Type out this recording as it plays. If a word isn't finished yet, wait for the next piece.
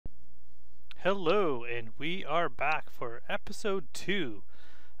Hello, and we are back for episode 2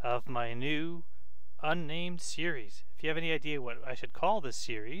 of my new unnamed series. If you have any idea what I should call this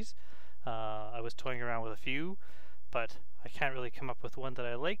series, I was toying around with a few, but I can't really come up with one that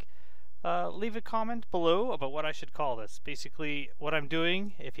I like. Leave a comment below about what I should call this. Basically, what I'm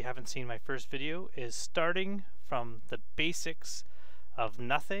doing, if you haven't seen my first video, is starting from the basics of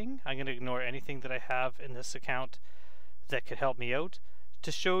nothing. I'm going to ignore anything that I have in this account that could help me out,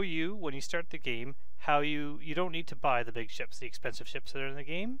 to show you when you start the game how you don't need to buy the big ships, the expensive ships that are in the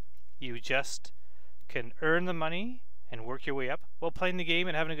game. You just can earn the money and work your way up while playing the game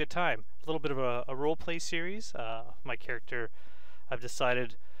and having a good time. A little bit of a role play series. My character, I've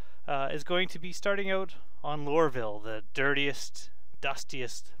decided, is going to be starting out on Lorville, the dirtiest,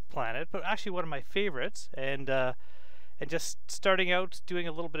 dustiest planet, but actually one of my favorites, and just starting out doing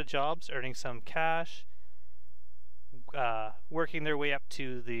a little bit of jobs, earning some cash, working their way up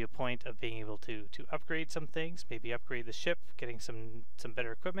to the point of being able to upgrade some things, maybe upgrade the ship, getting some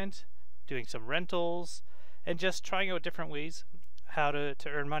better equipment, doing some rentals, and just trying out different ways how to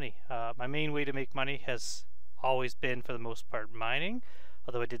earn money. My main way to make money has always been, for the most part, mining,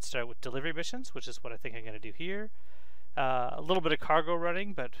 although I did start with delivery missions, which is what I think I'm going to do here. A little bit of cargo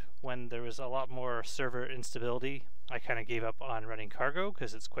running, but when there was a lot more server instability, I kind of gave up on running cargo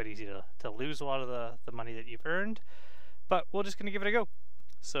because it's quite easy to lose a lot of the money that you've earned. But we're just going to give it a go.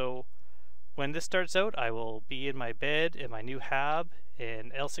 So when this starts out, I will be in my bed in my new hab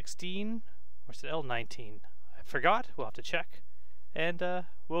in L16, or is it L19? I forgot, we'll have to check. And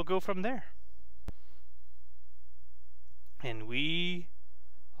we'll go from there. And we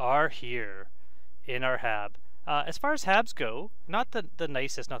are here in our hab. As far as habs go, not the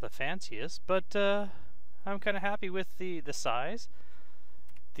nicest, not the fanciest, but I'm kind of happy with the size,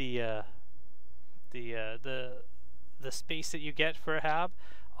 the space that you get for a hab.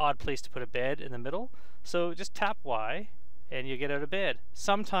 Odd place to put a bed in the middle. So just tap Y and you get out of bed.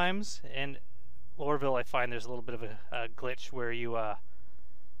 Sometimes in Lorville I find there's a little bit of a glitch where you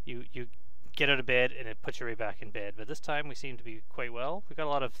get out of bed and it puts you right back in bed. But this time we seem to be quite well. We've got a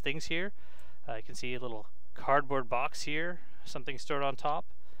lot of things here. You can see a little cardboard box here, something stored on top,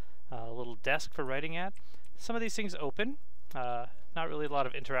 a little desk for writing at. Some of these things open. Not really a lot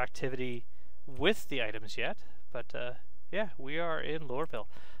of interactivity with the items yet. But yeah, we are in Lorville.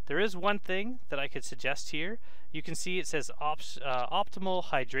 There is one thing that I could suggest here. You can see it says optimal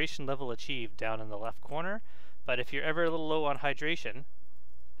hydration level achieved down in the left corner. But if you're ever a little low on hydration,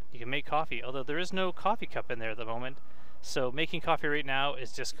 you can make coffee. Although there is no coffee cup in there at the moment. So making coffee right now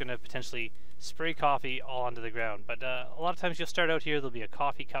is just going to potentially spray coffee all onto the ground. But a lot of times you'll start out here, there'll be a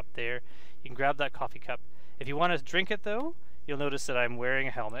coffee cup there. You can grab that coffee cup. If you want to drink it though, you'll notice that I'm wearing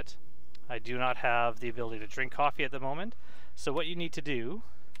a helmet. I do not have the ability to drink coffee at the moment. So what you need to do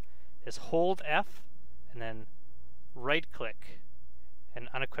is hold F and then right click and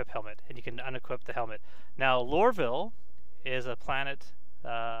unequip helmet, and you can unequip the helmet. Now Lorville is a planet,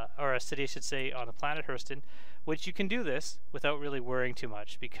 or a city I should say, on the planet Hurston, which you can do this without really worrying too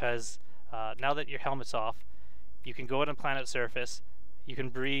much, because now that your helmet's off, you can go out on planet surface, you can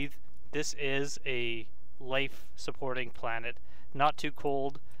breathe. This is a life supporting planet, not too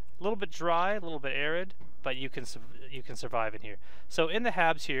cold, a little bit dry, a little bit arid, but you can survive in here. So in the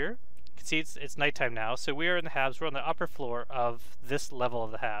habs here, you can see it's nighttime now. So we are in the habs. We're on the upper floor of this level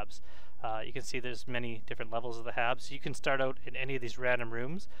of the habs. You can see there's many different levels of the habs. You can start out in any of these random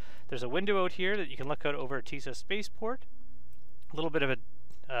rooms. There's a window out here that you can look out over Teasa Spaceport. A little bit of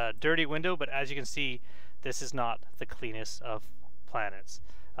a dirty window, but as you can see, this is not the cleanest of planets.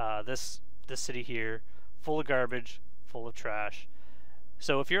 This city here, full of garbage, full of trash.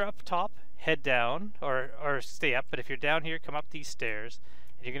 So if you're up top, head down, or stay up, but if you're down here, come up these stairs,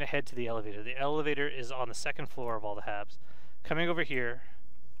 and you're going to head to the elevator. The elevator is on the second floor of all the habs. Coming over here,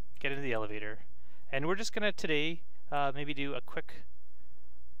 get into the elevator, and we're just going to today maybe do a quick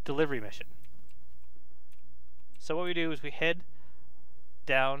delivery mission. So what we do is we head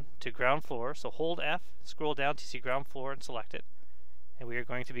down to ground floor, so hold F, scroll down to see ground floor and select it, and we are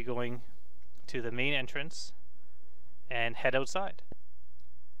going to be going to the main entrance and head outside.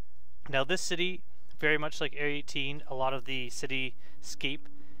 Now this city, very much like Area 18, a lot of the cityscape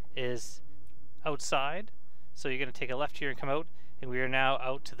is outside. So you're going to take a left here and come out, and we are now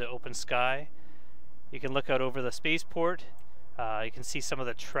out to the open sky. You can look out over the spaceport. You can see some of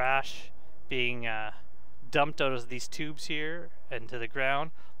the trash being dumped out of these tubes here into the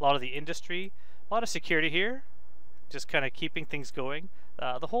ground. A lot of the industry, a lot of security here, just kind of keeping things going.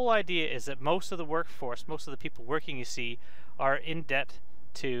 The whole idea is that most of the workforce, most of the people working you see, are in debt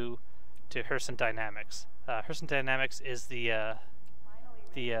to Hurston Dynamics. Hurston Dynamics is the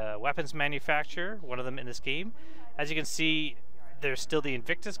the weapons manufacturer, one of them in this game. As you can see, there's still the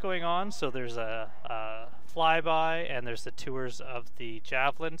Invictus going on, so there's a flyby and there's the tours of the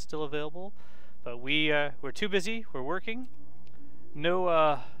Javelin still available. But we're too busy. We're working.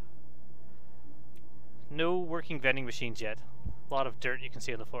 No working vending machines yet. A lot of dirt you can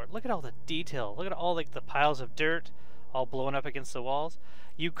see on the floor. Look at all the detail. Look at all like the piles of dirt all blown up against the walls.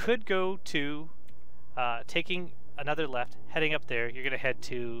 You could go to taking another left, heading up there. You're going to head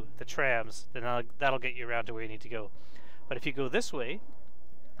to the trams. Then that'll get you around to where you need to go. But if you go this way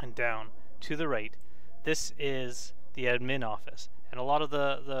and down to the right, this is the admin office. And a lot of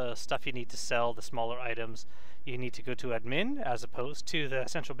the stuff you need to sell, the smaller items, you need to go to admin as opposed to the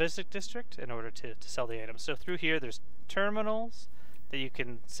central business district in order to sell the items. So through here there's terminals that you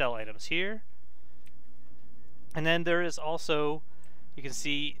can sell items here. And then there is also, you can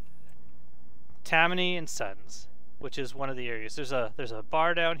see Tammany and Sons, which is one of the areas. There's a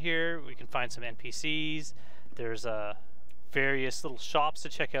bar down here. We can find some NPCs. There's various little shops to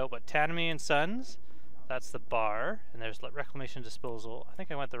check out, but Tammany and Sons, that's the bar, and there's reclamation disposal. I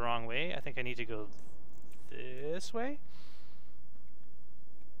think I went the wrong way. I think I need to go this way.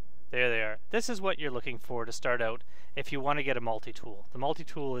 There they are. This is what you're looking for to start out if you want to get a multi-tool. The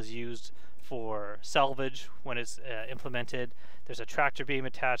multi-tool is used for salvage when it's implemented. There's a tractor beam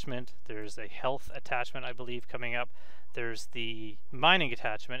attachment. There's a health attachment, I believe, coming up. There's the mining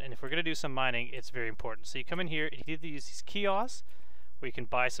attachment, and if we're going to do some mining, it's very important. So you come in here, and you use these kiosks where you can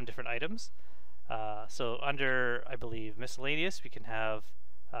buy some different items. So under, I believe, miscellaneous, we can have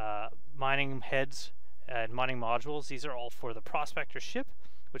mining heads and mining modules. These are all for the prospector ship,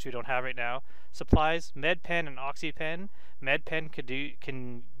 which we don't have right now. Supplies, MedPen and OxyPen. MedPen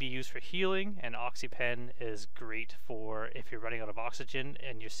can be used for healing, and OxyPen is great for if you're running out of oxygen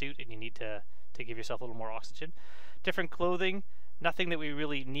in your suit and you need to give yourself a little more oxygen. Different clothing, nothing that we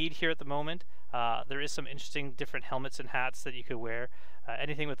really need here at the moment. There is some interesting different helmets and hats that you could wear.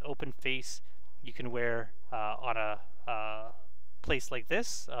 Anything with open face you can wear on a place like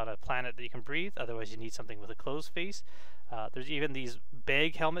this, on a planet that you can breathe. Otherwise you need something with a closed face. There's even these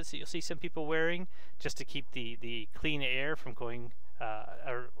bag helmets that you'll see some people wearing just to keep the clean air from going,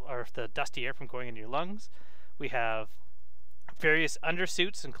 or the dusty air from going into your lungs. We have various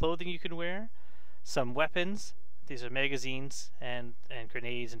undersuits and clothing you can wear. Some weapons. These are magazines and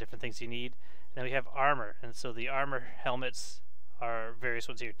grenades and different things you need. And then we have armor, and so the armor helmets are various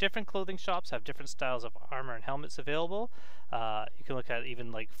ones here. Different clothing shops have different styles of armor and helmets available. You can look at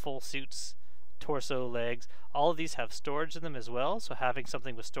even like full suits, torso, legs. All of these have storage in them as well, so having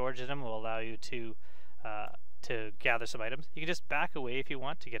something with storage in them will allow you to gather some items. You can just back away if you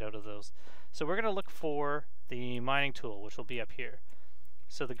want to get out of those. So we're going to look for the mining tool, which will be up here.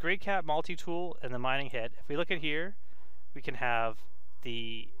 So the Grey Cat multi-tool and the mining head. If we look at here, we can have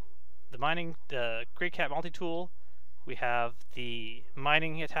the Grey Cat multi-tool, we have the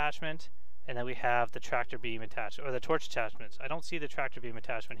mining attachment, and then we have the tractor beam attachment, or the torch attachments. I don't see the tractor beam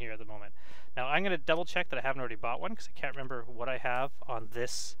attachment here at the moment. Now I'm going to double check that I haven't already bought one because I can't remember what I have on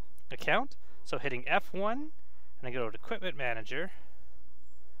this account. So hitting F1, and I go to Equipment Manager,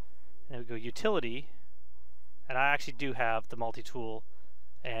 and then we go Utility, and I actually do have the multi-tool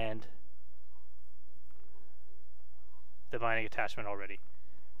and the mining attachment already.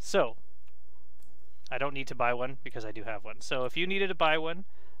 So I don't need to buy one because I do have one. So if you needed to buy one,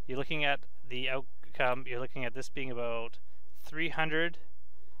 you're looking at the outcome, you're looking at this being about 300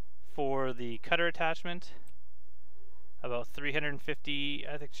 for the cutter attachment, about 350,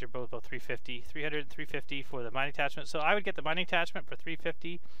 I think they're both about 350, 300 and 350 for the mining attachment. So I would get the mining attachment for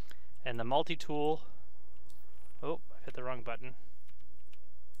 350 and the multi-tool, oh, I hit the wrong button.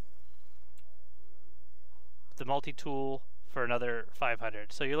 The multi-tool for another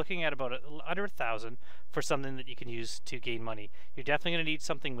 500. So you're looking at about under 1,000 for something that you can use to gain money. You're definitely going to need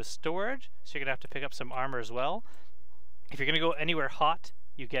something with storage, so you're going to have to pick up some armor as well. If you're going to go anywhere hot,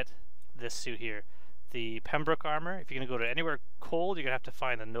 you get this suit here. The Pembroke armor. If you're going to go to anywhere cold, you're going to have to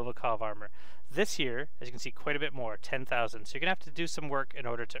find the Novikov armor. This here, as you can see, quite a bit more, 10,000. So you're going to have to do some work in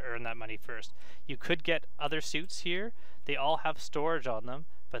order to earn that money first. You could get other suits here. They all have storage on them,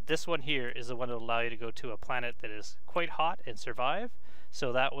 but this one here is the one that will allow you to go to a planet that is quite hot and survive.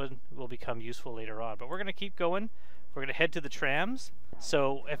 So that one will become useful later on. But we're going to keep going. We're going to head to the trams.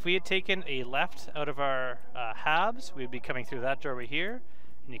 So if we had taken a left out of our habs, we'd be coming through that doorway here.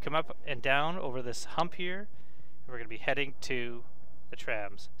 And you come up and down over this hump here, and we're going to be heading to the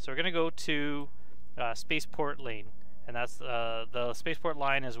trams. So we're going to go to Spaceport Lane, and that's the Spaceport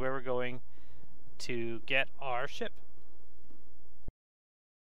line is where we're going to get our ship.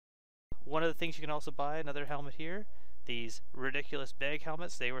 One of the things you can also buy, another helmet here, these ridiculous bag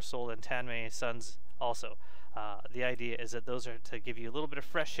helmets, they were sold in Tanmay Suns also. The idea is that those are to give you a little bit of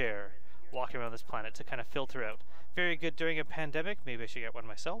fresh air walking around this planet to kind of filter out. Very good during a pandemic. Maybe I should get one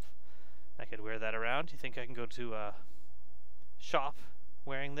myself. I could wear that around. Do you think I can go to a shop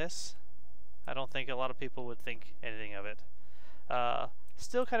wearing this? I don't think a lot of people would think anything of it.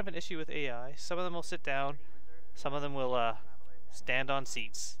 Still kind of an issue with AI. Some of them will sit down. Some of them will stand on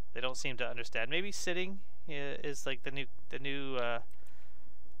seats. They don't seem to understand. Maybe sitting is like the new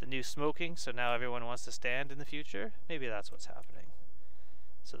smoking. So now everyone wants to stand in the future. Maybe that's what's happening.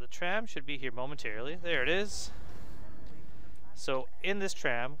 So the tram should be here momentarily. There it is. So in this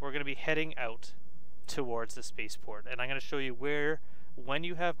tram, we're going to be heading out towards the spaceport, and I'm going to show you where, when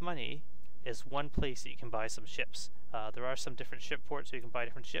you have money, is one place that you can buy some ships. There are some different ship ports where you can buy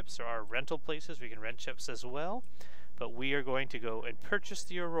different ships. There are rental places where you can rent ships as well, but we are going to go and purchase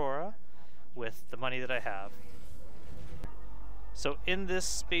the Aurora with the money that I have. So in this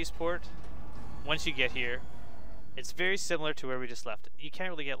spaceport, once you get here, it's very similar to where we just left. You can't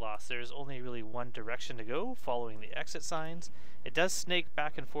really get lost. There's only really one direction to go, following the exit signs. It does snake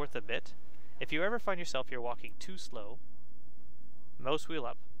back and forth a bit. If you ever find yourself you're walking too slow, mouse wheel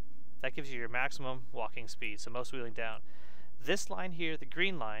up. That gives you your maximum walking speed, so mouse wheeling down. This line here, the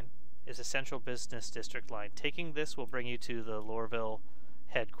green line, is a central business district line. Taking this will bring you to the Lorville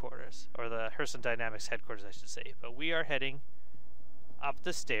headquarters, or the Herson Dynamics headquarters, I should say. But we are heading up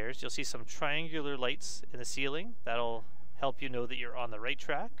the stairs. You'll see some triangular lights in the ceiling. That'll help you know that you're on the right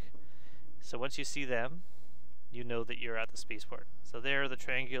track. So once you see them, you know that you're at the spaceport. So there are the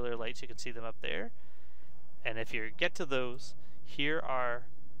triangular lights. You can see them up there. And if you get to those, here are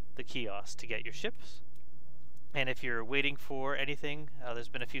the kiosks to get your ships. And if you're waiting for anything, there's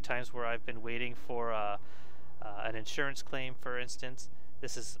been a few times where I've been waiting for an insurance claim, for instance.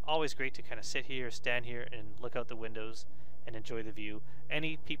 This is always great to kind of sit here, stand here, and look out the windows and enjoy the view.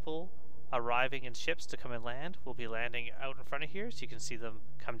 Any people arriving in ships to come and land will be landing out in front of here, so you can see them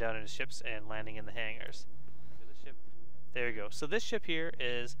come down into ships and landing in the hangars. There you go. So this ship here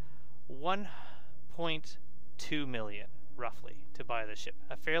is 1.2 million, roughly, to buy this ship.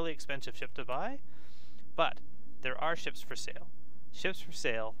 A fairly expensive ship to buy, but there are ships for sale. Ships for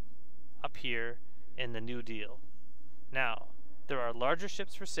sale up here in the New Deal. Now, there are larger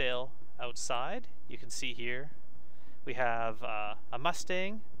ships for sale outside. You can see here we have a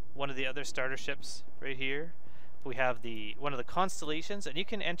Mustang, one of the other starter ships right here. We have one of the Constellations, and you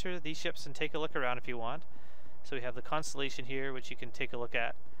can enter these ships and take a look around if you want. So we have the Constellation here, which you can take a look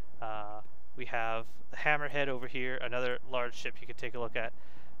at. We have the Hammerhead over here, another large ship you can take a look at.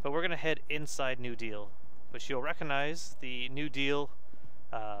 But we're going to head inside New Deal, which you'll recognize the New Deal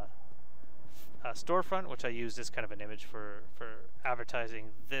storefront, which I used as kind of an image for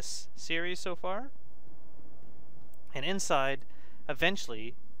advertising this series so far. And inside,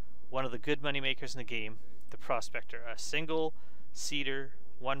 eventually, one of the good money makers in the game, the Prospector, a single-seater,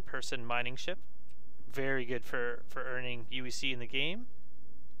 one-person mining ship. Very good for earning UEC in the game.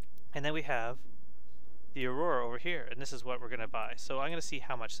 And then we have the Aurora over here, and this is what we're going to buy. So I'm going to see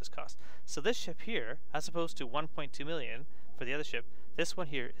how much this costs. So this ship here, as opposed to 1.2 million for the other ship, this one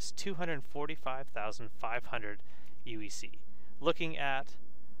here is 245,500 UEC. Looking at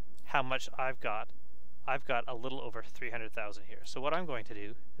how much I've got a little over 300,000 here. So what I'm going to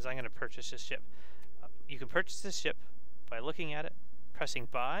do is I'm going to purchase this ship. You can purchase this ship by looking at it, pressing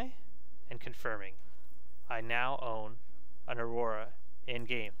buy, and confirming. I now own an Aurora in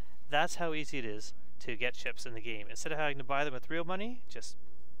game. That's how easy it is to get ships in the game. Instead of having to buy them with real money, just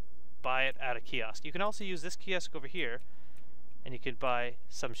buy it at a kiosk. You can also use this kiosk over here, and you could buy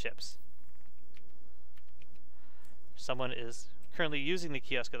some ships. Someone is currently using the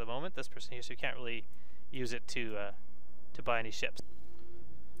kiosk at the moment, this person here, so you can't really use it to buy any ships.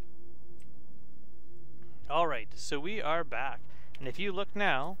 Alright, so we are back, and if you look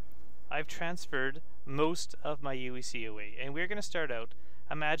now, I've transferred most of my UEC away, and we're going to start out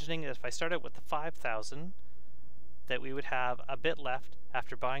imagining that if I start out with the 5,000, that we would have a bit left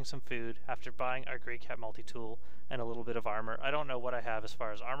after buying some food, after buying our Grey Cat multi-tool, and a little bit of armor. I don't know what I have as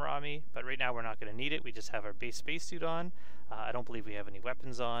far as armor on me, but right now we're not going to need it. We just have our base spacesuit on. I don't believe we have any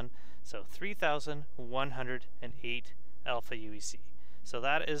weapons on. So 3,108 alpha UEC. So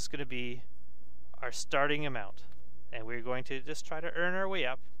that is going to be our starting amount, and we're going to just try to earn our way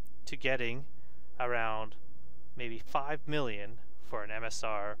up to getting around maybe 5 million for an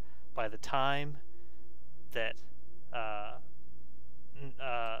MSR by the time that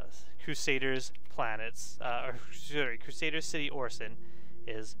Crusaders Planets, Crusaders City Orson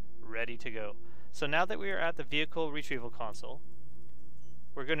is ready to go. So now that we are at the vehicle retrieval console,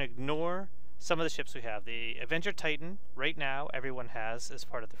 we're going to ignore some of the ships we have. The Avenger Titan, right now, everyone has as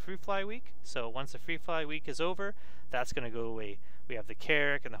part of the Free Fly Week. So once the Free Fly Week is over, that's going to go away. We have the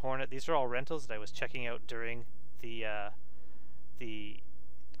Carrack and the Hornet. These are all rentals that I was checking out during the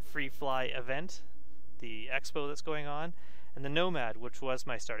Free Fly event, the expo that's going on. And the Nomad, which was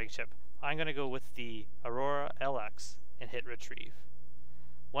my starting ship, I'm going to go with the Aurora LX and hit retrieve.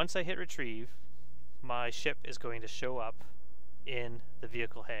 Once I hit retrieve, my ship is going to show up in the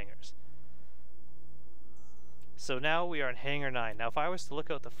vehicle hangars. So now we are in hangar 9. Now if I was to look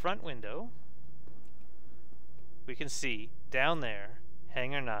out the front window, we can see down there,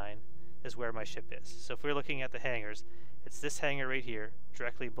 hangar 9 is where my ship is. So if we're looking at the hangars, it's this hangar right here,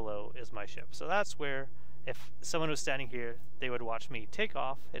 directly below is my ship. So that's where, if someone was standing here, they would watch me take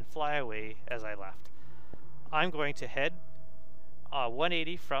off and fly away as I left. I'm going to head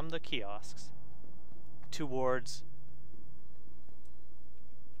 180 from the kiosks towards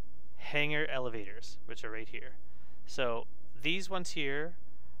hangar elevators, which are right here. So these ones here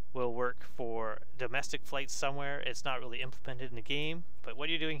will work for domestic flights somewhere. It's not really implemented in the game, but what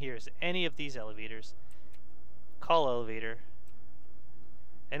you're doing here is any of these elevators, call elevator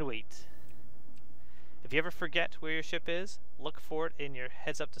and wait. If you ever forget where your ship is, look for it in your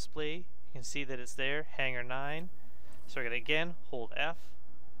heads-up display. You can see that it's there, hangar 9. So we're going to again hold F,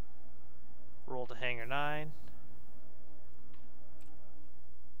 roll to hangar 9.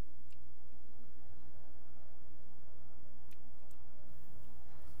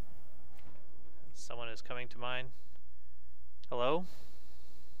 Someone is coming to mine. Hello?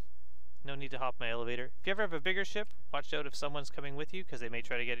 No need to hop my elevator. If you ever have a bigger ship, watch out if someone's coming with you, because they may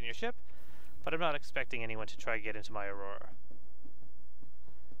try to get in your ship. But I'm not expecting anyone to try to get into my Aurora,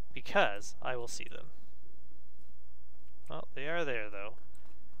 because I will see them. Well, they are there though.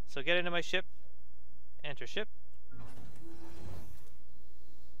 So get into my ship, enter ship.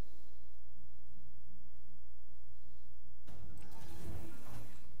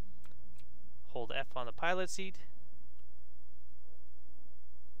 Hold F on the pilot seat.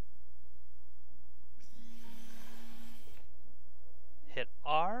 Hit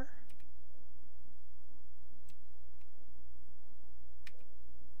R.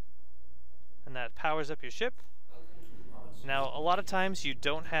 And that powers up your ship. Now, a lot of times you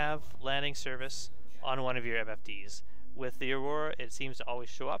don't have landing service on one of your MFDs. With the Aurora, it seems to always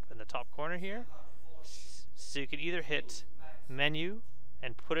show up in the top corner here. So you can either hit menu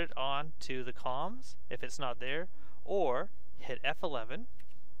and put it on to the comms if it's not there, or hit F11,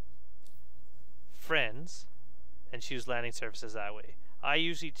 friends, and choose landing services that way. I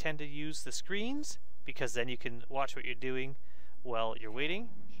usually tend to use the screens because then you can watch what you're doing while you're waiting.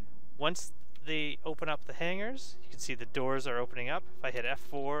 Once they open up the hangars, you can see the doors are opening up. If I hit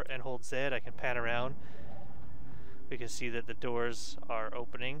F4 and hold Z, I can pan around. We can see that the doors are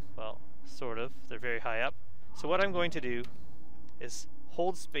opening. Well, sort of. They're very high up. So what I'm going to do is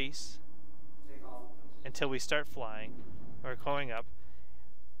hold space until we start flying or going up,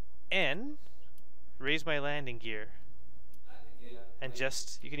 and raise my landing gear. And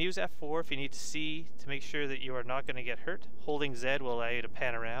just, you can use F4 if you need to see to make sure that you are not going to get hurt. Holding Z will allow you to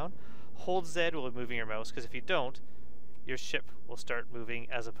pan around. Hold Z while moving your mouse, because if you don't, your ship will start moving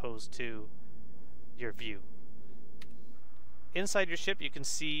as opposed to your view. Inside your ship you can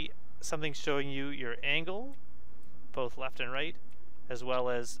see something showing you your angle, both left and right, as well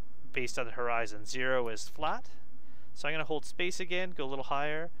as based on the horizon. 0 is flat. So I'm going to hold space again, go a little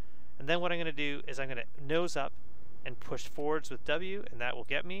higher, and then what I'm going to do is I'm going to nose up and push forwards with W, and that will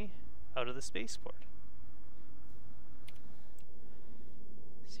get me out of the spaceport.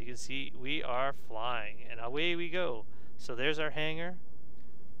 So you can see we are flying, and away we go. So there's our hangar,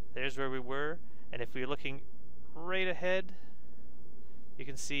 there's where we were, and if we're looking right ahead, you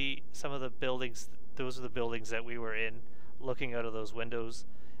can see some of the buildings. Those are the buildings that we were in, looking out of those windows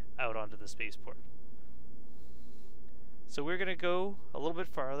out onto the spaceport. So we're going to go a little bit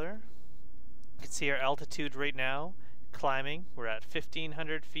farther. You can see our altitude right now climbing. We're at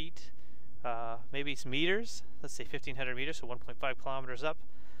 1,500 feet, maybe it's meters. Let's say 1,500 meters, so 1.5 kilometers up,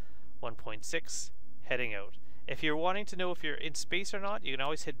 1.6 heading out. If you're wanting to know if you're in space or not, you can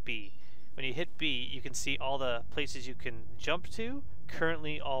always hit B. When you hit B, you can see all the places you can jump to,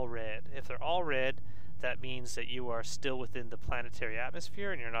 currently all red. If they're all red, that means that you are still within the planetary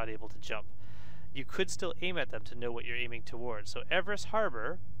atmosphere and you're not able to jump. You could still aim at them to know what you're aiming towards. So Everus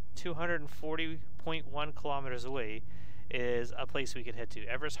Harbor, 240.1 kilometers away, is a place we could head to.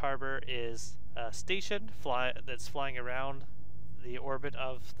 Everus Harbor is a station that's flying around the orbit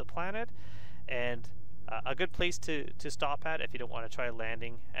of the planet, and a good place to stop at if you don't want to try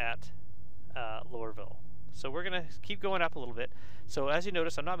landing at Lorville. So we're going to keep going up a little bit. So as you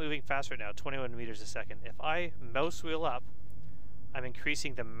notice, I'm not moving fast right now, 21 meters a second. If I mouse wheel up, I'm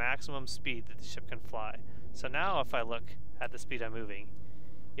increasing the maximum speed that the ship can fly. So now if I look at the speed I'm moving,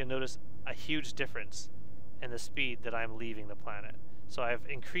 you'll notice a huge difference in the speed that I'm leaving the planet. So I've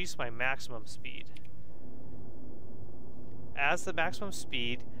increased my maximum speed. As the maximum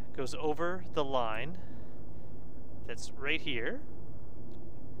speed goes over the line that's right here,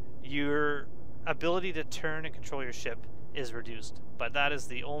 your ability to turn and control your ship is reduced. But that is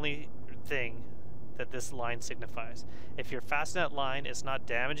the only thing that this line signifies. If you're fast in that line, it's not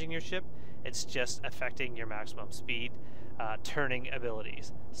damaging your ship, it's just affecting your maximum speed turning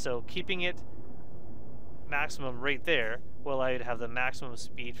abilities. So keeping it maximum right there will allow you to have the maximum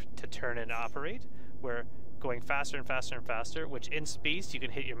speed to turn and operate, where going faster and faster and faster, which in space you can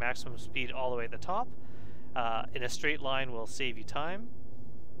hit your maximum speed all the way at the top. In a straight line will save you time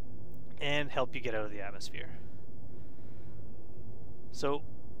and help you get out of the atmosphere. So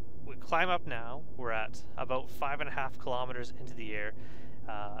we climb up now. We're at about 5.5 kilometers into the air.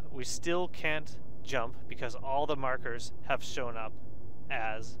 We still can't jump because all the markers have shown up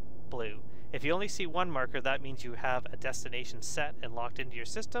as blue. If you only see one marker, that means you have a destination set and locked into your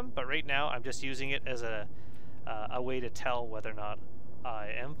system, but right now I'm just using it as a way to tell whether or not I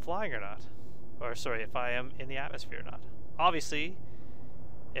am flying or not. Or sorry, if I am in the atmosphere or not. Obviously,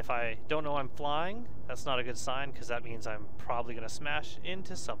 if I don't know I'm flying, that's not a good sign, because that means I'm probably going to smash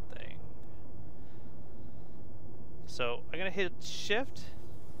into something. So I'm going to hit shift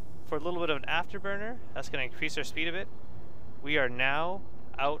for a little bit of an afterburner. That's going to increase our speed a bit. We are now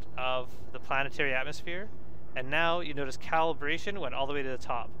out of the planetary atmosphere, and now you notice calibration went all the way to the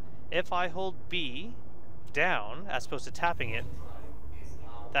top. If I hold B down as opposed to tapping it,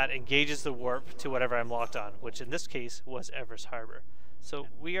 that engages the warp to whatever I'm locked on, which in this case was Everus Harbor. So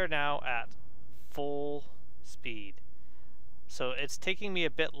we are now at full speed. So it's taking me a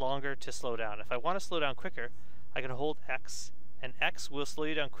bit longer to slow down. If I want to slow down quicker, I can hold X, and X will slow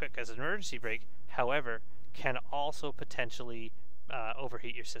you down quick as an emergency brake, however, can also potentially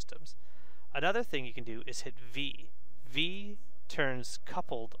overheat your systems. Another thing you can do is hit V. V turns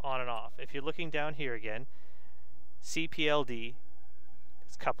coupled on and off. If you're looking down here again, CPLD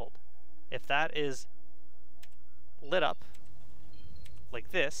is coupled. If that is lit up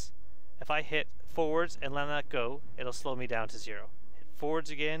like this, if I hit forwards and let that go, it'll slow me down to 0. Hit forwards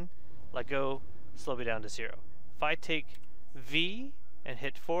again, let go, slow me down to 0. If I take V and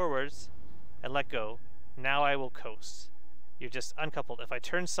hit forwards and let go, now I will coast. You're just uncoupled. If I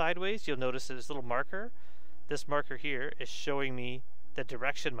turn sideways, you'll notice that this little marker, this marker here, is showing me the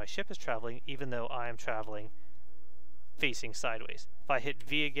direction my ship is traveling, even though I am traveling facing sideways. If I hit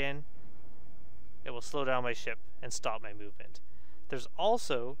V again, it will slow down my ship and stop my movement. There's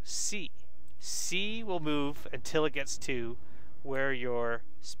also C. C will move until it gets to where your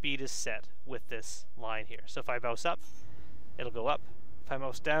speed is set with this line here. So if I mouse up, it'll go up. If I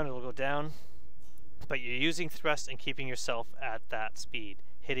mouse down, it'll go down. But you're using thrust and keeping yourself at that speed.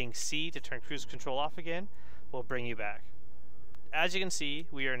 Hitting C to turn cruise control off again will bring you back. As you can see,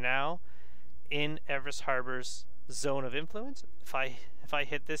 we are now in Everus Harbor's zone of influence. If I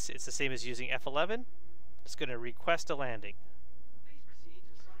hit this, it's the same as using F11. It's going to request a landing.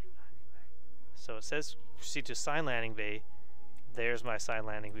 So it says proceed to assigned landing bay. There's my assigned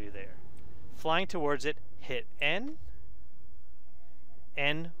landing bay there. Flying towards it, hit N.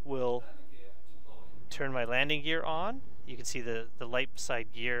 N will turn my landing gear on. You can see the light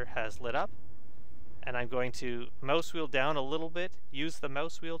side gear has lit up. And I'm going to mouse wheel down a little bit, use the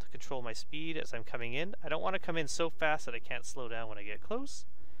mouse wheel to control my speed as I'm coming in. I don't want to come in so fast that I can't slow down when I get close.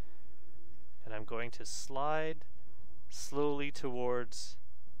 And I'm going to slide slowly towards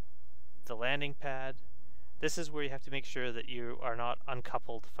the landing pad. This is where you have to make sure that you are not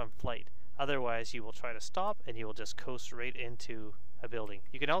uncoupled from flight. Otherwise you will try to stop and you will just coast right into a building.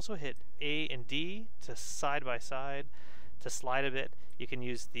 You can also hit A and D to side by side to slide a bit. You can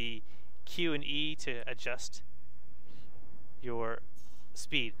use the Q and E to adjust your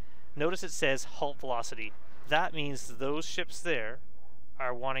speed. Notice it says halt velocity. That means those ships there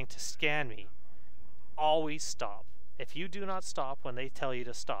are wanting to scan me. Always stop. If you do not stop when they tell you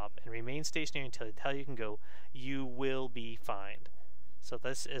to stop and remain stationary until they tell you can go, you will be fined. So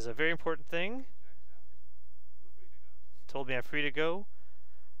this is a very important thing. Told me I'm free to go.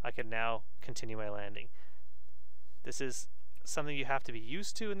 I can now continue my landing. This is something you have to be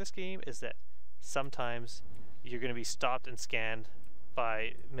used to in this game, is that sometimes you're going to be stopped and scanned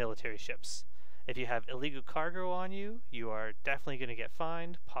by military ships. If you have illegal cargo on you, you are definitely going to get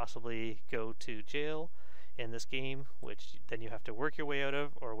fined, possibly go to jail in this game, which then you have to work your way out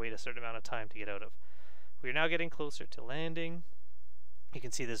of or wait a certain amount of time to get out of. we're now getting closer to landing. You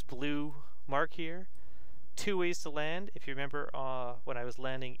can see this blue mark here. 2 ways to land. If you remember when I was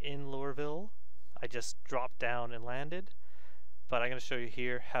landing in Lorville, I just dropped down and landed. But I'm going to show you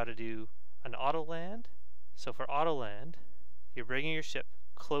here how to do an auto land. So for auto land, you're bringing your ship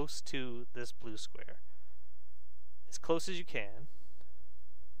close to this blue square. As close as you can.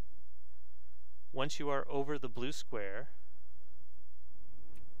 Once you are over the blue square,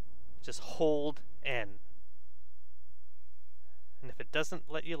 just hold N. And if it doesn't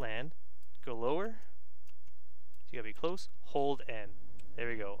let you land, go lower. You gotta be close, hold N. There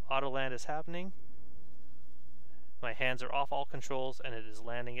we go. Auto land is happening. My hands are off all controls and it is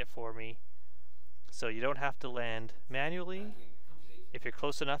landing it for me. So you don't have to land manually. If you're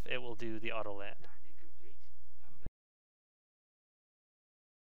close enough, it will do the auto land.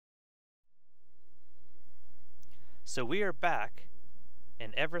 So we are back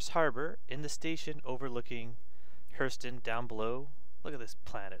in Everus Harbor in the station overlooking Hurston down below. Look at this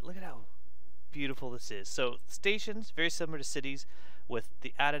planet. Look at how beautiful this is. So stations, very similar to cities, with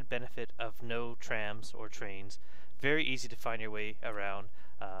the added benefit of no trams or trains. Very easy to find your way around.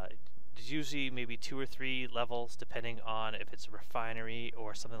 There's usually maybe 2 or 3 levels depending on if it's a refinery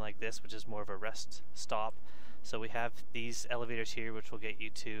or something like this, which is more of a rest stop. So we have these elevators here which will get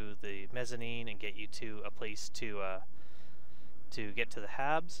you to the mezzanine and get you to a place to get to the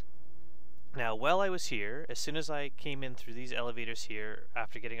habs. Now while I was here, as soon as I came in through these elevators here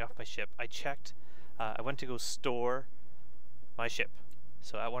after getting off my ship, I checked, I went to go store my ship.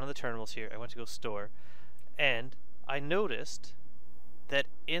 So at one of the terminals here, I went to go store, and I noticed that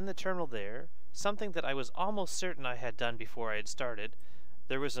in the terminal there, something that I was almost certain I had done before I had started,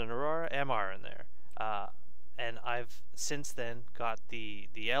 there was an Aurora MR in there. And I've since then got the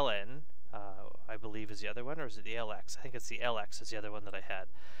LN, I believe is the other one, or is it the LX? I think it's the LX is the other one that I had.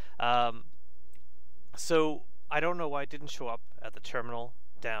 So I don't know why it didn't show up at the terminal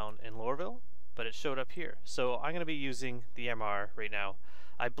down in Lorville, but it showed up here. So I'm going to be using the MR right now.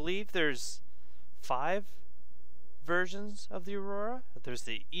 I believe there's 5 versions of the Aurora. There's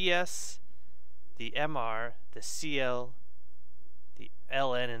the ES, the MR, the CL, the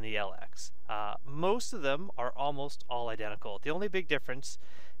LN, and the LX. Most of them are almost all identical. The only big difference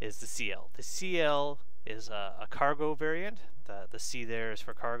is the CL. The CL is a cargo variant. The C there is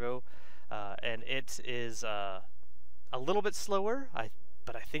for cargo, and it is a little bit slower,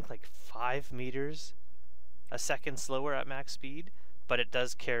 but I think like 5 meters a second slower at max speed, but it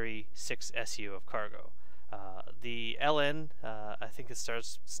does carry 6 SU of cargo. The LN, I think it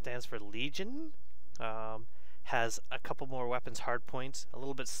stands for Legion, has a couple more weapons hardpoints, a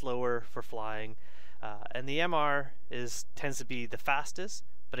little bit slower for flying, and the MR tends to be the fastest,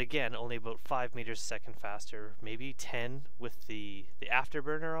 but again only about 5 meters a second faster, maybe 10 with the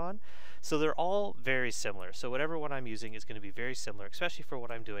afterburner on. So they're all very similar. So whatever one I'm using is going to be very similar, especially for what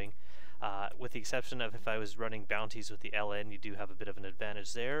I'm doing. With the exception of if I was running bounties with the LN, you do have a bit of an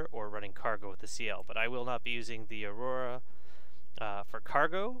advantage there, or running cargo with the CL. But I will not be using the Aurora for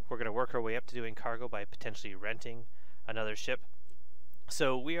cargo. We're going to work our way up to doing cargo by potentially renting another ship.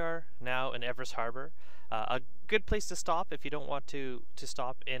 So we are now in Everus Harbor. A good place to stop if you don't want to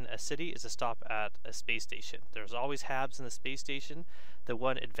stop in a city is to stop at a space station. There's always habs in the space station. The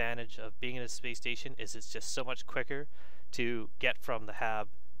one advantage of being in a space station is it's just so much quicker to get from the hab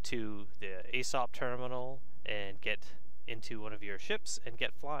to the ASOP terminal and get into one of your ships and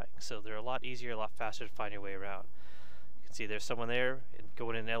get flying. So they're a lot easier, a lot faster to find your way around. You can see there's someone there and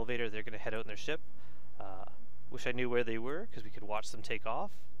going in an elevator. They're going to head out in their ship. Wish I knew where they were because we could watch them take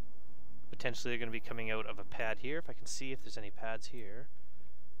off. Potentially they're going to be coming out of a pad here. If I can see if there's any pads here.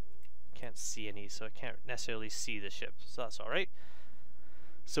 Can't see any, so I can't necessarily see the ship. So that's alright.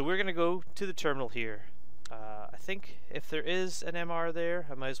 So we're going to go to the terminal here. I think if there is an MR there,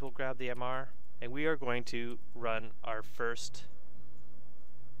 I might as well grab the MR. And we are going to run our first,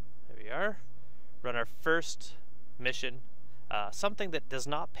 there we are, run our first mission. Something that does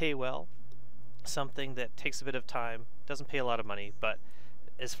not pay well, something that takes a bit of time, doesn't pay a lot of money, but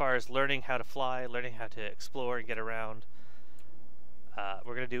as far as learning how to fly, learning how to explore and get around,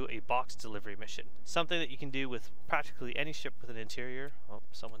 we're going to do a box delivery mission. Something that you can do with practically any ship with an interior. Oh,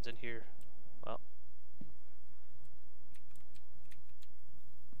 someone's in here. Well,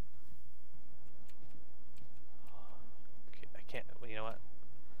 okay, I can't, well, you know what?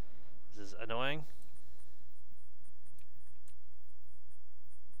 This is annoying.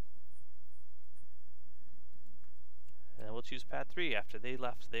 And we'll choose pad 3 after they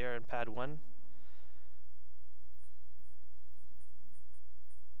left. They are in pad 1.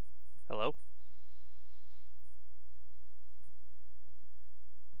 Hello?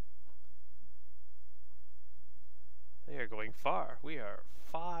 going far. We are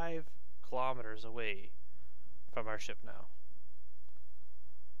 5 kilometers away from our ship now.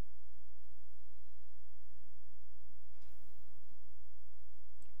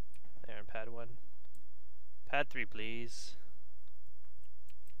 There in pad 1. Pad 3, please.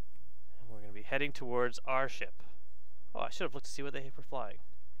 And we're going to be heading towards our ship. Oh, I should have looked to see what they were flying.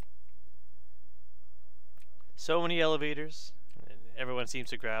 So many elevators. Everyone seems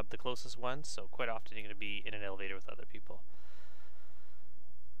to grab the closest one, so quite often you're going to be in an elevator with other people.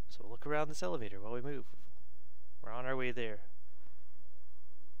 So we'll look around this elevator while we move. We're on our way there.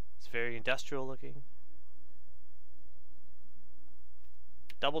 It's very industrial looking.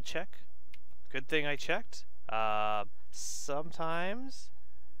 Double check. Good thing I checked. Sometimes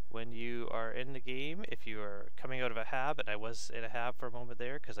when you are in the game, if you are coming out of a hab, and I was in a hab for a moment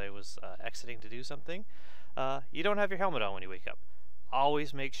there because I was exiting to do something, you don't have your helmet on when you wake up.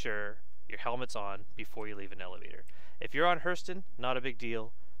 Always make sure your helmet's on before you leave an elevator. If you're on Hurston, not a big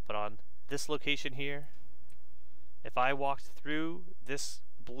deal, but on this location here, if I walked through this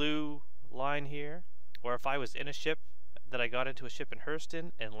blue line here, or if I was in a ship that I got into a ship in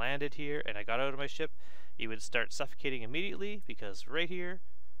Hurston and landed here and I got out of my ship, you would start suffocating immediately because right here,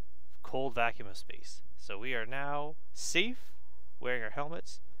 cold vacuum of space. So we are now safe wearing our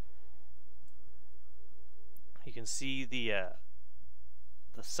helmets. You can see the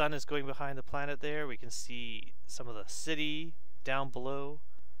sun is going behind the planet there. We can see some of the city down below.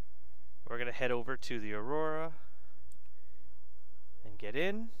 We're going to head over to the Aurora and get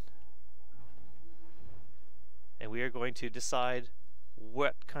in. And we are going to decide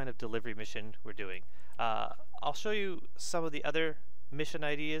what kind of delivery mission we're doing. I'll show you some of the other mission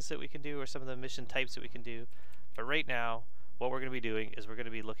ideas that we can do, or some of the mission types that we can do. But right now, what we're going to be doing is we're going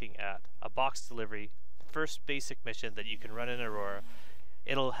to be looking at a box delivery, first basic mission that you can run in Aurora.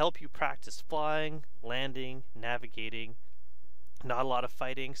 It'll help you practice flying, landing, navigating. Not a lot of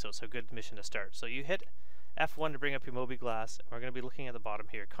fighting, so it's a good mission to start. So you hit F1 to bring up your Moby Glass. We're going to be looking at the bottom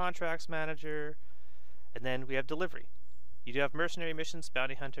here. Contracts Manager, and then we have Delivery. You do have mercenary missions,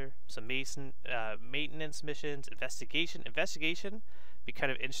 bounty hunter, some maintenance missions, investigation. Investigation be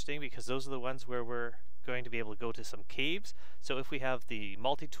kind of interesting because those are the ones where we're going to be able to go to some caves. So if we have the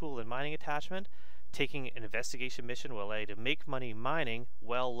multi-tool and mining attachment, taking an investigation mission will allow you to make money mining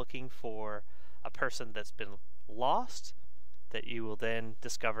while looking for a person that's been lost that you will then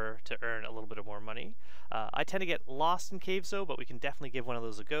discover to earn a little bit of more money. I tend to get lost in caves though, but we can definitely give one of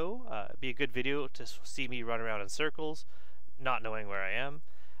those a go. It'd be a good video to see me run around in circles, not knowing where I am.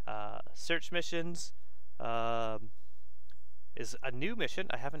 Search missions is a new mission.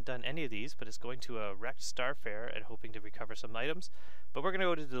 I haven't done any of these, but it's going to a wrecked Starfarer and hoping to recover some items. But we're going to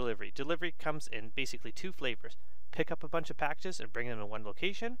go to Delivery. Delivery comes in basically 2 flavors. Pick up a bunch of packages and bring them to one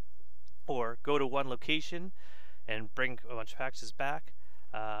location, or go to one location and bring a bunch of packages back.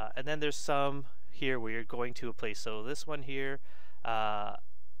 And then there's some here where you're going to a place. So this one here,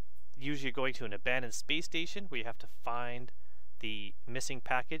 usually you're going to an abandoned space station where you have to find the missing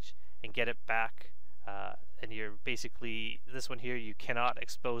package and get it back. And you're basically, this one here, you cannot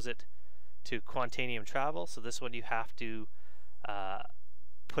expose it to Quantanium travel. So this one you have to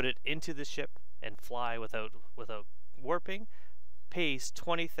put it into the ship and fly without warping. Pays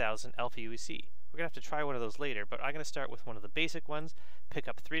 20,000 alpha UEC. We're going to have to try one of those later, but I'm going to start with one of the basic ones, pick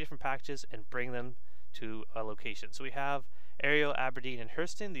up 3 different packages and bring them to a location. So we have Ariel, Aberdeen, and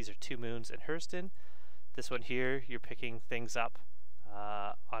Hurston. These are 2 moons in Hurston. This one here, you're picking things up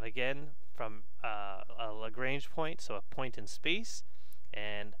on, again, from a Lagrange point, so a point in space,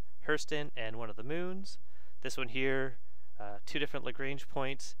 and Hurston and one of the moons. This one here, 2 different Lagrange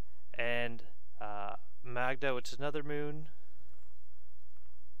points, and Magda, which is another moon.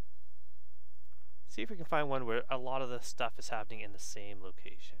 See if we can find one where a lot of the stuff is happening in the same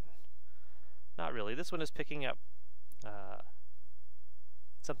location. Not really. This one is picking up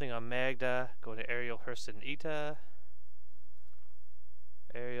something on Magda, going to Ariel, Hurston, Eta.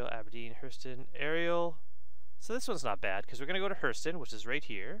 Ariel, Aberdeen, Hurston, Ariel. So this one's not bad because we're going to go to Hurston, which is right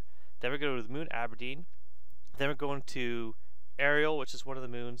here. Then we're going to go to the moon Aberdeen. Then we're going to Ariel, which is one of the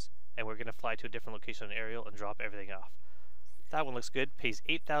moons, and we're going to fly to a different location on Ariel and drop everything off. That one looks good. Pays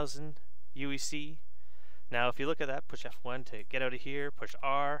 8,000 UEC. Now if you look at that, push F1 to get out of here, push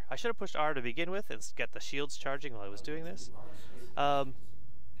R. I should have pushed R to begin with and get the shields charging while I was doing this.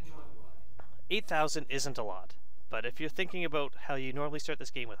 8,000 isn't a lot, but if you're thinking about how you normally start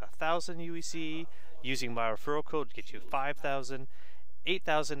this game with 1,000 UEC, using my referral code to get you 5,000,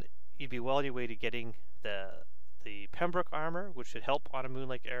 8,000, you'd be well on your way to getting the Pembroke armor, which should help on a moon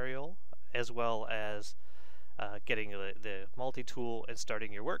like Ariel, as well as getting the multi-tool and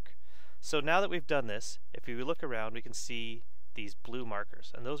starting your work. So now that we've done this, if we look around, we can see these blue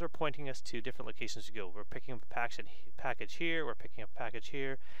markers, and those are pointing us to different locations to go. We're picking up a package here, we're picking up a package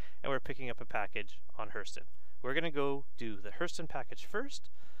here, and we're picking up a package on Hurston. We're going to go do the Hurston package first,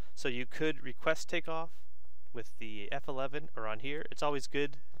 so you could request takeoff with the F-11 or on here. It's always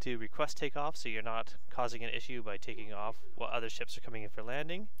good to request takeoff so you're not causing an issue by taking off while other ships are coming in for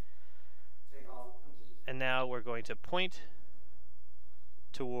landing. And now we're going to point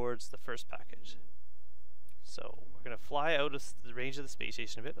towards the first package. So we're going to fly out of the range of the space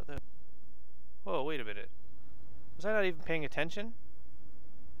station a bit. Whoa, wait a minute. Was I not even paying attention?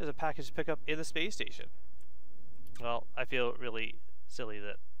 There's a package to pick up in the space station. Well, I feel really silly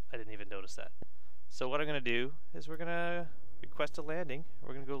that I didn't even notice that. So what I'm going to do is we're going to request a landing.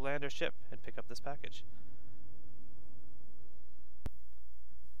 We're going to go land our ship and pick up this package.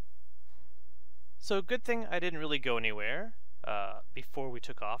 So good thing I didn't really go anywhere before we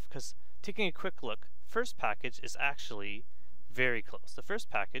took off, because taking a quick look, first package is actually very close. The first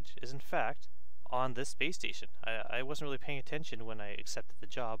package is in fact on this space station. I wasn't really paying attention when I accepted the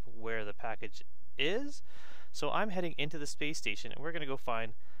job where the package is. So I'm heading into the space station and we're going to go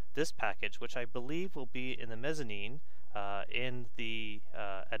find this package, which I believe will be in the mezzanine in the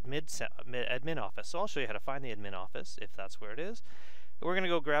admin office. So I'll show you how to find the admin office if that's where it is. And we're going to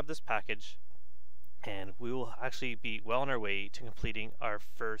go grab this package and we will actually be well on our way to completing our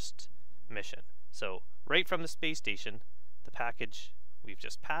first mission. So right from the space station, the package, we've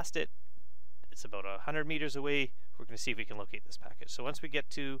just passed it. It's about 100 meters away. We're going to see if we can locate this package. So once we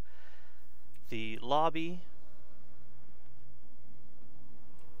get to the lobby,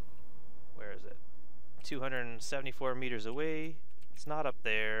 where is it? 274 meters away. It's not up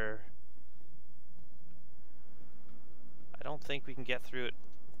there. I don't think we can get to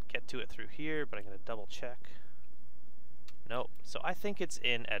it through here, but I'm going to double check. Nope. So I think it's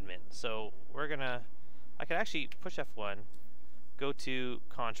in admin. So we're gonna, I can actually push F1, go to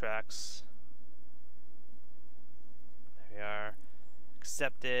contracts. There we are.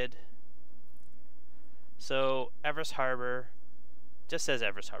 Accepted. So Everus Harbor, just says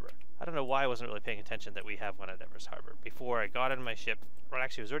Everus Harbor. I don't know why I wasn't really paying attention that we have one at Everus Harbor. Before I got in my ship, well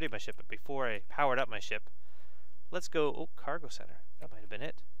actually it was already in my ship, but before I powered up my ship, let's go, oh, cargo center. That might have been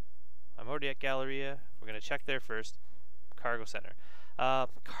it. I'm already at Galleria. We're going to check there first. Cargo center.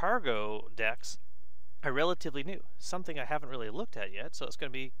 Cargo decks are relatively new. Something I haven't really looked at yet, so it's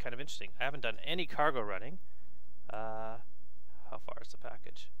going to be kind of interesting. I haven't done any cargo running. How far is the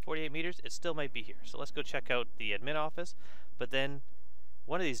package? 48 meters. It still might be here. So let's go check out the admin office, but then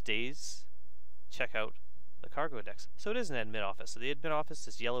one of these days check out the cargo decks. So it is an admin office. So the admin office,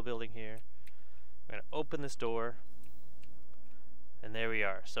 this yellow building here. We're going to open this door. And there we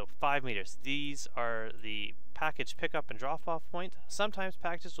are. So 5 meters. These are the package pickup and drop off point. Sometimes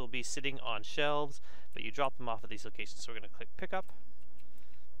packages will be sitting on shelves, but you drop them off at these locations. So we're going to click pickup.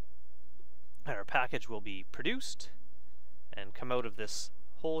 And our package will be produced and come out of this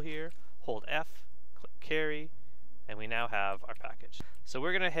hole here. Hold F, click carry, and we now have our package. So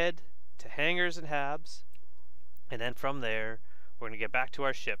we're going to head to hangars and habs, and then from there we're going to get back to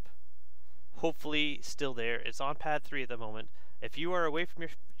our ship. Hopefully still there. It's on pad 3 at the moment. If you are away from your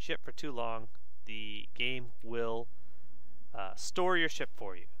ship for too long, the game will store your ship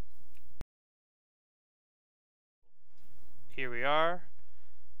for you. Here we are.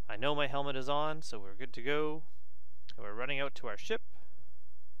 I know my helmet is on, so we're good to go. And we're running out to our ship.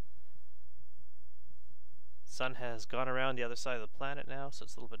 Sun has gone around the other side of the planet now, so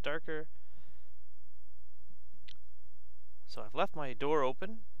it's a little bit darker. So I've left my door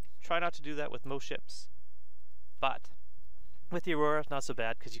open. Try not to do that with most ships. But with the Aurora, not so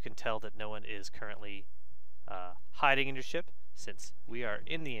bad, because you can tell that no one is currently hiding in your ship, since we are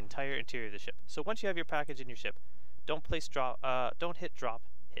in the entire interior of the ship. So once you have your package in your ship, don't hit drop,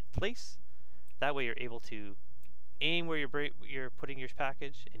 hit place. That way you're able to aim where you're putting your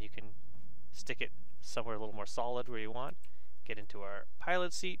package, and you can stick it somewhere a little more solid where you want. Get into our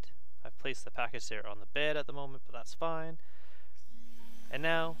pilot seat. I've placed the package there on the bed at the moment, but that's fine. And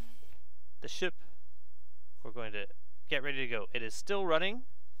now, the ship, we're going to get ready to go. It is still running,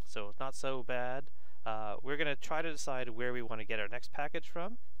 so it's not so bad. We're going to try to decide where we want to get our next package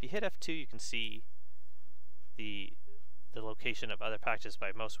from. If you hit F2, you can see the location of other packages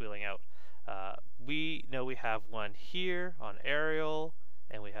by mouse wheeling out. We know we have one here on aerial,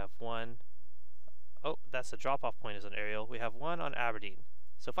 and we have one, oh, that's the drop-off point is on aerial. We have one on Aberdeen.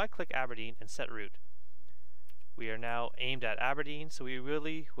 So if I click Aberdeen and set route, we are now aimed at Aberdeen. So we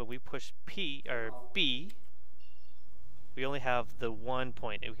really, when we push P or B, we only have the one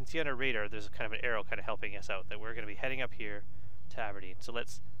point. And we can see on our radar there's kind of an arrow kind of helping us out that we're going to be heading up here to Aberdeen. So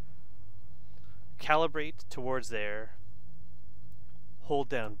let's calibrate towards there, hold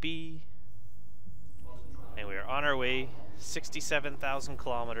down B, and we are on our way. 67,000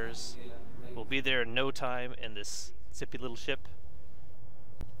 kilometers. We'll be there in no time in this zippy little ship,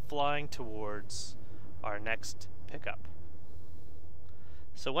 flying towards our next pickup.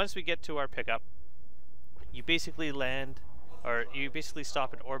 So once we get to our pickup, you basically land, or you basically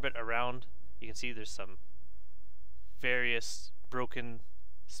stop in orbit around. You can see there's some various broken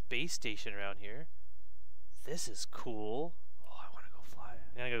space station around here. This is cool. Oh, I want to go fly.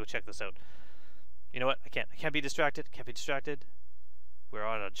 I'm gonna go check this out. You know what? I can't be distracted. Can't be distracted. We're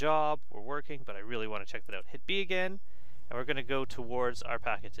on a job, we're working, but I really want to check that out. Hit B again, and we're gonna go towards our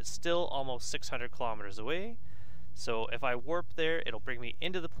package. It's still almost 600 kilometers away. So if I warp there, it'll bring me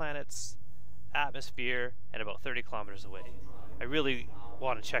into the planet's atmosphere and about 30 kilometers away. I really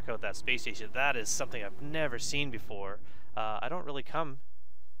want to check out that space station. That is something I've never seen before. I don't really come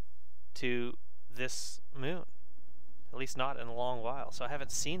to this moon, at least not in a long while, so I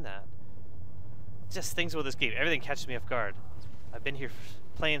haven't seen that. Just things with this game, everything catches me off guard. I've been here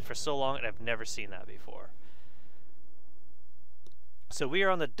playing for so long and I've never seen that before. So we are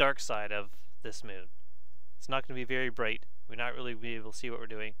on the dark side of this moon. It's not going to be very bright. We're not really be able to see what we're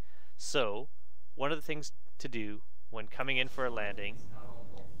doing. So one of the things to do when coming in for a landing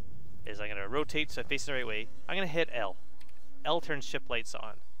is I'm going to rotate so I face the right way. I'm going to hit L. L turns ship lights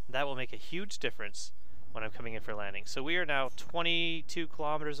on. That will make a huge difference when I'm coming in for landing. So we are now 22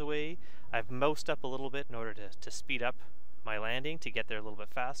 kilometers away. I've moused up a little bit in order to speed up my landing to get there a little bit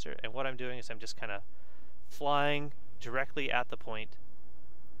faster. And what I'm doing is I'm just kind of flying directly at the point.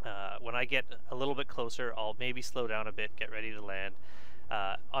 When I get a little bit closer, I'll maybe slow down a bit, get ready to land.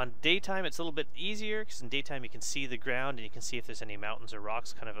 On daytime, it's a little bit easier because in daytime you can see the ground and you can see if there's any mountains or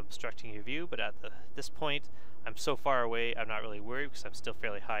rocks kind of obstructing your view. But at this point, I'm so far away, I'm not really worried because I'm still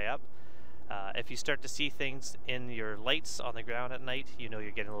fairly high up. If you start to see things in your lights on the ground at night, you know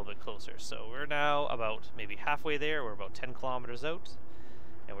you're getting a little bit closer. So we're now about maybe halfway there. We're about 10 kilometers out,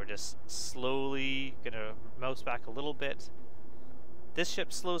 and we're just slowly gonna mouse back a little bit. This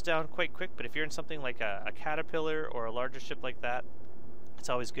ship slows down quite quick, but if you're in something like a Caterpillar or a larger ship like that, it's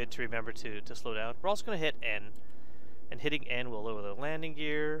always good to remember to slow down. We're also going to hit N, and hitting N will lower the landing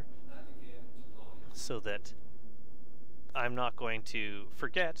gear so that I'm not going to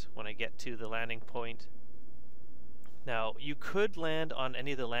forget when I get to the landing point. Now, you could land on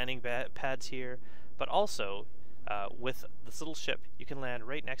any of the landing pads here, but also with this little ship, you can land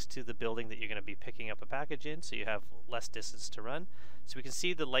right next to the building that you're going to be picking up a package in, so you have less distance to run. So we can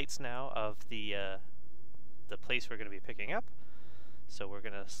see the lights now of the place we're going to be picking up. So we're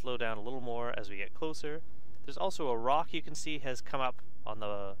going to slow down a little more as we get closer. There's also a rock you can see has come up on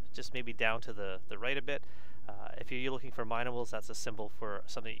the, just maybe down to the right a bit. If you're looking for minables, that's a symbol for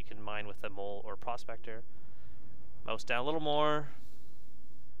something you can mine with a mole or prospector. Mouse down a little more.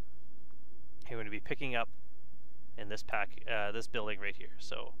 Here we're going to be picking up in this this building right here.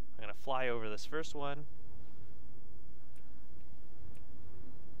 So I'm going to fly over this first one.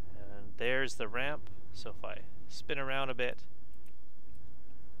 And there's the ramp. So if I spin around a bit,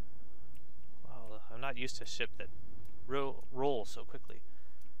 I'm not used to a ship that rolls so quickly.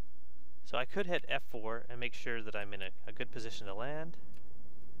 So I could hit F4 and make sure that I'm in a good position to land.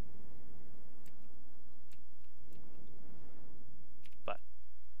 But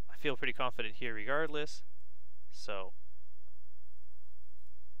I feel pretty confident here regardless. So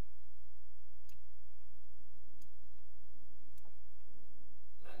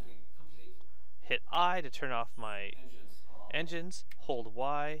hit I to turn off my engines, hold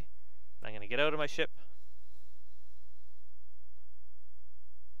Y. I'm going to get out of my ship.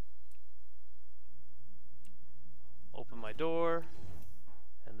 Open my door,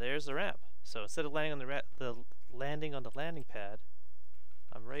 and there's the ramp. So instead of landing on the landing pad,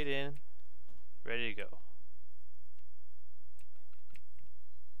 I'm right in, ready to go.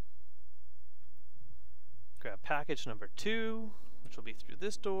 Grab package number 2, which will be through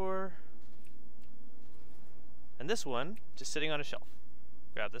this door, and this one just sitting on a shelf.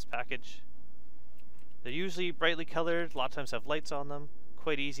 Grab this package. They're usually brightly colored, a lot of times have lights on them,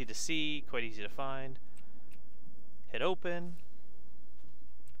 quite easy to see, quite easy to find. Hit open,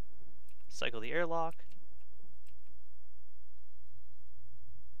 cycle the airlock,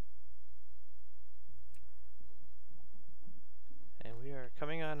 and we are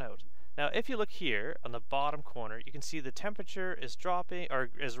coming on out. Now if you look here on the bottom corner, you can see the temperature is dropping, or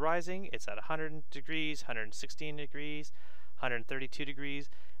is rising. It's at 100 degrees, 116 degrees, 132 degrees,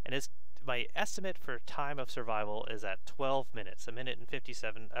 and my estimate for time of survival is at 12 minutes, 11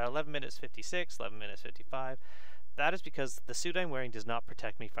 minutes 56, 11 minutes 55. That is because the suit I'm wearing does not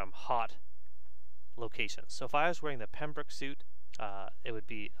protect me from hot locations. So if I was wearing the Pembroke suit, it would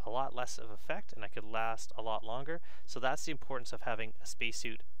be a lot less of effect and I could last a lot longer. So that's the importance of having a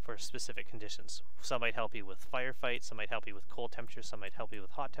spacesuit for specific conditions. Some might help you with firefights, some might help you with cold temperatures, some might help you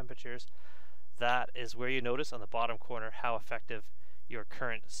with hot temperatures. That is where you notice on the bottom corner how effective your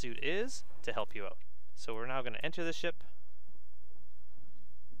current suit is to help you out. So we're now going to enter the ship.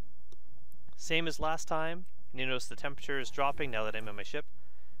 Same as last time. You notice the temperature is dropping now that I'm in my ship.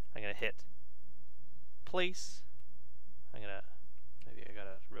 I'm going to hit place. Maybe I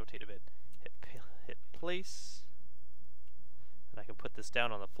gotta rotate a bit. Hit place. And I can put this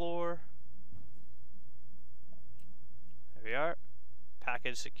down on the floor. There we are.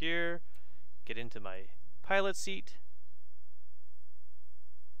 Package secure. Get into my pilot seat.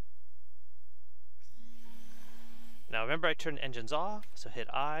 Now remember I turned engines off, so hit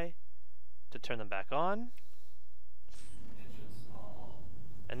I to turn them back on.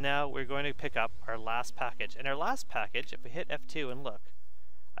 And now we're going to pick up our last package. And our last package, if we hit F2 and look,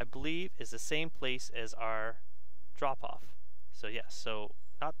 I believe is the same place as our drop-off. So yes, so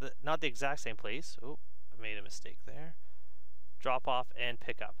not the exact same place. Oh, I made a mistake there. Drop-off and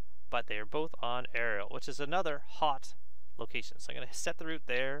pick-up. But they are both on aerial, which is another hot location. So I'm going to set the route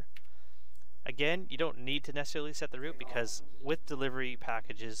there. Again, you don't need to necessarily set the route because with delivery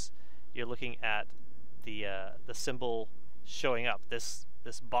packages, you're looking at the symbol showing up, this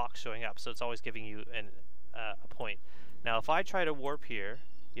box showing up, so it's always giving you a point. Now if I try to warp here,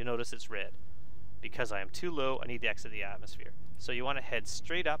 you notice it's red. Because I am too low, I need to exit the atmosphere. So you want to head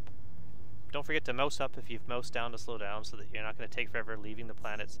straight up. Don't forget to mouse up if you've moused down to slow down so that you're not going to take forever leaving the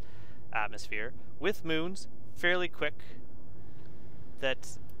planet's atmosphere. With moons, fairly quick,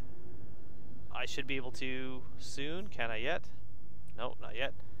 that I should be able to soon. Can I yet? No, not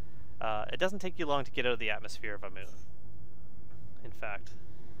yet. It doesn't take you long to get out of the atmosphere of a moon. In fact,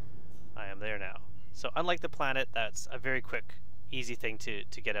 I am there now. So unlike the planet, that's a very quick, easy thing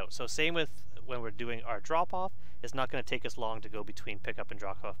to get out. So same with when we're doing our drop-off, it's not going to take us long to go between pickup and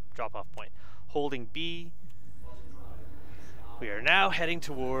drop-off point. Holding B, we are now heading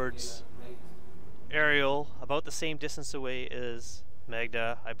towards Ariel, about the same distance away as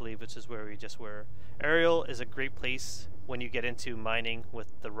Magda, I believe, which is where we just were. Ariel is a great place when you get into mining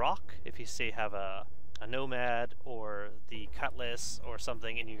with the rock. If you say have a nomad or the cutlass or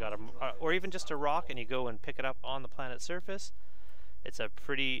something, and you got or even just a rock, and you go and pick it up on the planet's surface, it's a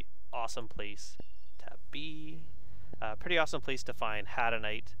pretty awesome place. Tab B, pretty awesome place to find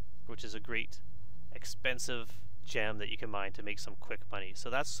hadanite, which is a great expensive gem that you can mine to make some quick money. So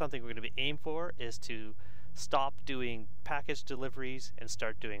that's something we're going to be aim for, is to stop doing package deliveries and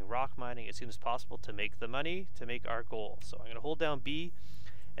start doing rock mining as soon as possible to make the money to make our goal. So I'm going to hold down B,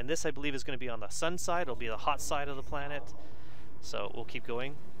 and this I believe is going to be on the sun side. It'll be the hot side of the planet, so we'll keep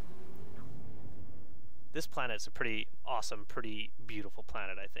going. This planet's a pretty awesome, pretty beautiful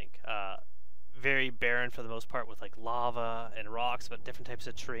planet, I think. Very barren for the most part, with like lava and rocks, but different types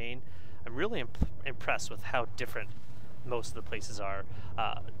of terrain. I'm really impressed with how different most of the places are.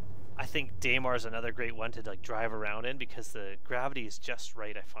 I think Daymar is another great one to like drive around in, because the gravity is just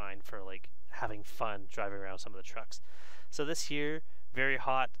right, I find, for like having fun driving around some of the trucks. So this here, very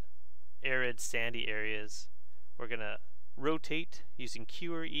hot, arid, sandy areas. We're gonna rotate using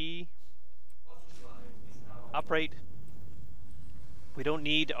Q or E. Upright. We don't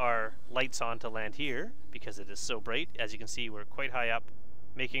need our lights on to land here because it is so bright. As you can see, we're quite high up,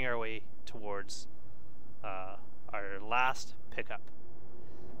 making our way towards our last pickup.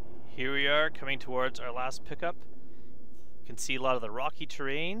 Here we are coming towards our last pickup. You can see a lot of the rocky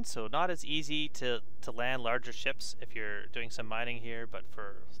terrain, so not as easy to land larger ships if you're doing some mining here, but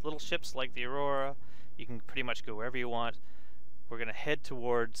for little ships like the Aurora, you can pretty much go wherever you want. We're going to head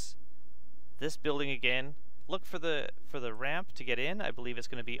towards this building again. Look for the ramp to get in. I believe it's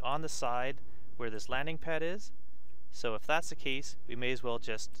going to be on the side where this landing pad is. So if that's the case, we may as well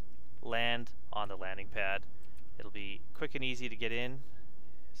just land on the landing pad. It'll be quick and easy to get in.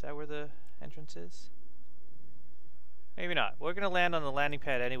 Is that where the entrance is? Maybe not. We're going to land on the landing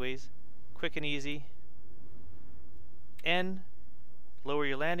pad anyways. Quick and easy. N, lower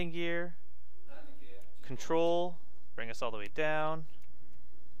your landing gear. Control, bring us all the way down.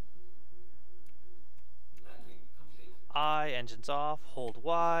 I, engines off, hold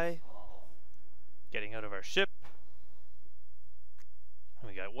Y. Getting out of our ship. And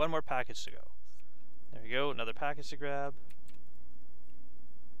we got one more package to go. There we go, another package to grab.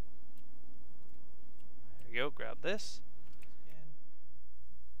 There we go, grab this. Again.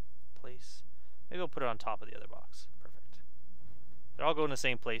 Place. Maybe we'll put it on top of the other box. Perfect. They're all going to the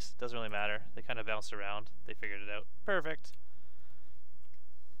same place. Doesn't really matter. They kind of bounced around. They figured it out. Perfect.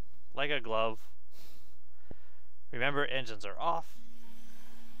 Like a glove. Remember, engines are off.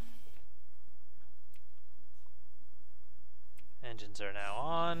 Engines are now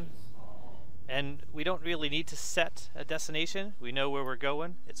on. And we don't really need to set a destination. We know where we're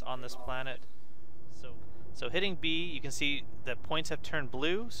going. It's on this planet. So hitting B, you can see the points have turned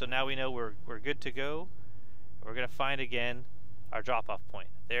blue, so now we know we're good to go. We're going to find again our drop-off point.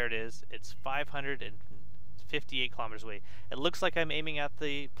 There it is. It's 558 kilometers away. It looks like I'm aiming at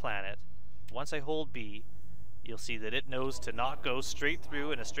the planet. Once I hold B, you'll see that it knows to not go straight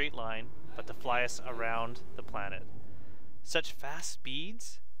through in a straight line, but to fly us around the planet. Such fast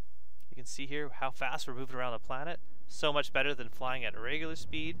speeds. You can see here how fast we're moving around the planet. So much better than flying at a regular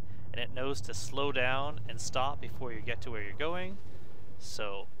speed, and it knows to slow down and stop before you get to where you're going.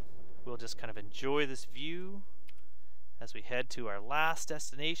 So we'll just kind of enjoy this view as we head to our last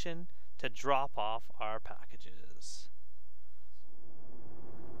destination to drop off our packages.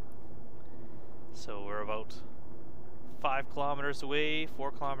 So we're about 5 kilometers away,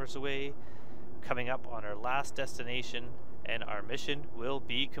 4 kilometers away, coming up on our last destination, and our mission will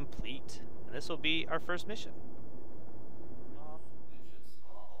be complete. And this will be our first mission.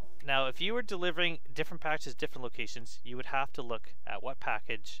 Now, if you were delivering different packages, different locations, you would have to look at what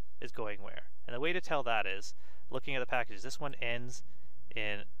package is going where. And the way to tell that is looking at the packages. This one ends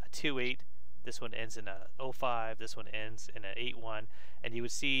in a 2.8, this one ends in a 0.5, this one ends in an 8.1, and you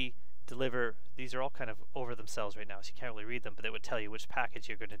would see deliver. These are all kind of over themselves right now, so you can't really read them, but it would tell you which package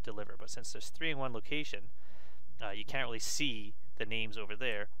you're going to deliver. But since there's 3 in one location, you can't really see the names over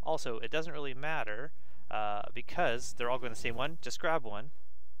there. Also, it doesn't really matter because they're all going the same one. Just grab one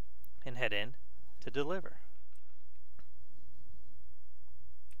and head in to deliver.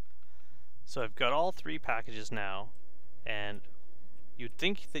 So I've got all 3 packages now, and you'd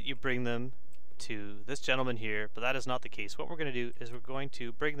think that you bring them to this gentleman here, but that is not the case. What we're going to do is we're going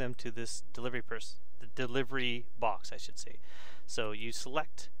to bring them to this delivery person, the delivery box, I should say. So you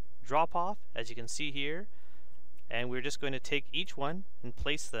select drop off, as you can see here, and we're just going to take each one and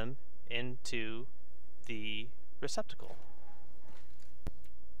place them into the receptacle.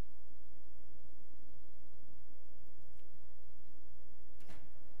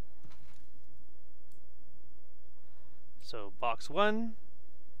 So box 1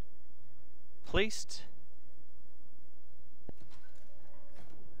 placed.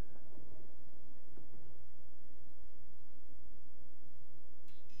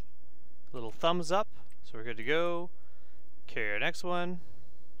 Little thumbs up, so we're good to go. Carry our next one.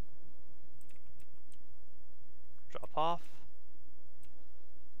 Drop off.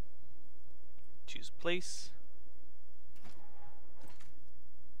 Choose place.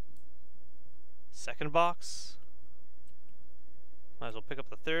 Second box. Might as well pick up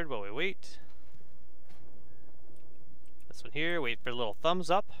the third while we wait. This one here, wait for a little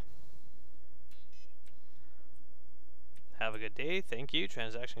thumbs up. Have a good day, thank you,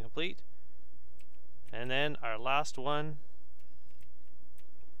 transaction complete. And then our last one,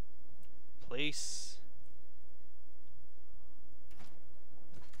 place.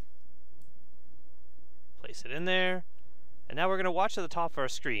 Place it in there. And now we're going to watch at the top of our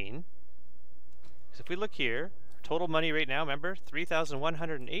screen. Because if we look here, total money right now, remember,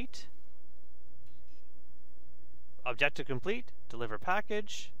 3,108. Objective complete, deliver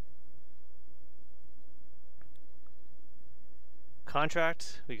package.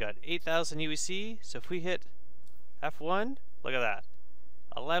 Contract, we got 8,000 UEC, so if we hit F1, look at that,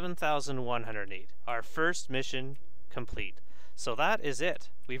 11,108. Our first mission complete. So that is it.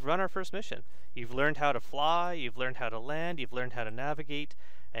 We've run our first mission. You've learned how to fly, you've learned how to land, you've learned how to navigate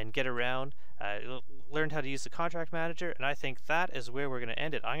and get around, learned how to use the contract manager, and I think that is where we're going to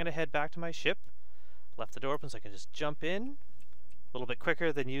end it. I'm going to head back to my ship. Left the door open so I can just jump in a little bit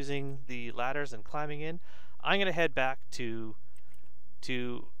quicker than using the ladders and climbing in. I'm going to head back to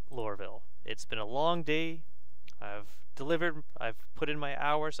Lorville. It's been a long day. I've delivered, I've put in my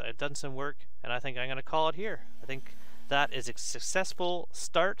hours, I've done some work, and I think I'm going to call it here. I think that is a successful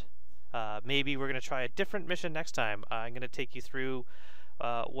start. Maybe we're going to try a different mission next time. I'm going to take you through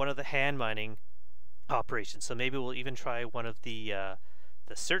one of the hand mining operations. So maybe we'll even try one of the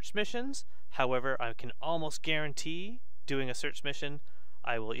search missions. However, I can almost guarantee doing a search mission,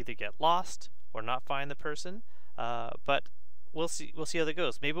 I will either get lost or not find the person. But we'll see how that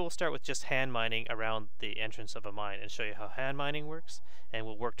goes. Maybe we'll start with just hand mining around the entrance of a mine and show you how hand mining works, and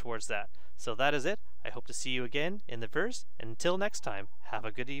we'll work towards that. So that is it. I hope to see you again in the verse. Until next time, have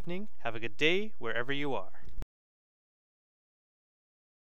a good evening, have a good day, wherever you are.